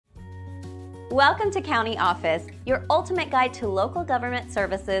Welcome to County Office, your ultimate guide to local government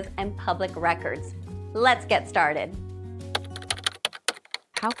services and public records. Let's get started.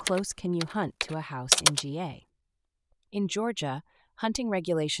 How close can you hunt to a house in GA? In Georgia, hunting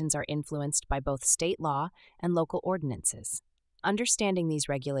regulations are influenced by both state law and local ordinances. Understanding these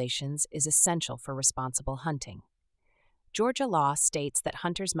regulations is essential for responsible hunting. Georgia law states that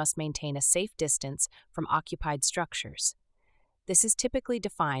hunters must maintain a safe distance from occupied structures. This is typically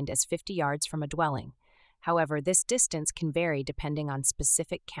defined as 50 yards from a dwelling. However, this distance can vary depending on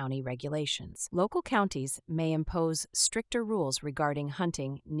specific county regulations. Local counties may impose stricter rules regarding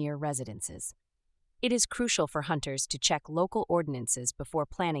hunting near residences. It is crucial for hunters to check local ordinances before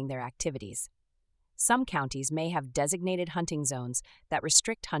planning their activities. Some counties may have designated hunting zones that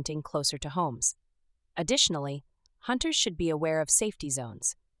restrict hunting closer to homes. Additionally, hunters should be aware of safety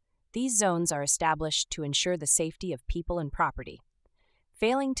zones. These zones are established to ensure the safety of people and property.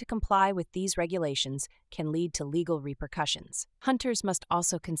 Failing to comply with these regulations can lead to legal repercussions. Hunters must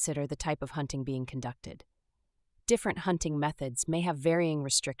also consider the type of hunting being conducted. Different hunting methods may have varying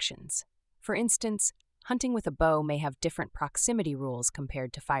restrictions. For instance, hunting with a bow may have different proximity rules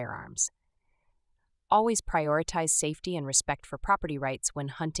compared to firearms. Always prioritize safety and respect for property rights when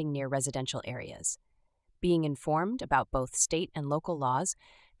hunting near residential areas. Being informed about both state and local laws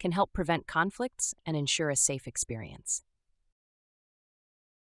can help prevent conflicts and ensure a safe experience.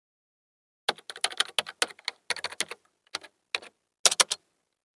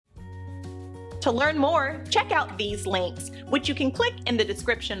 To learn more, check out these links, which you can click in the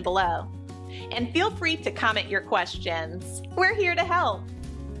description below. And feel free to comment your questions. We're here to help.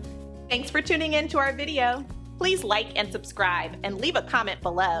 Thanks for tuning in to our video. Please like and subscribe and leave a comment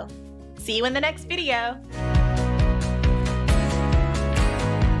below. See you in the next video.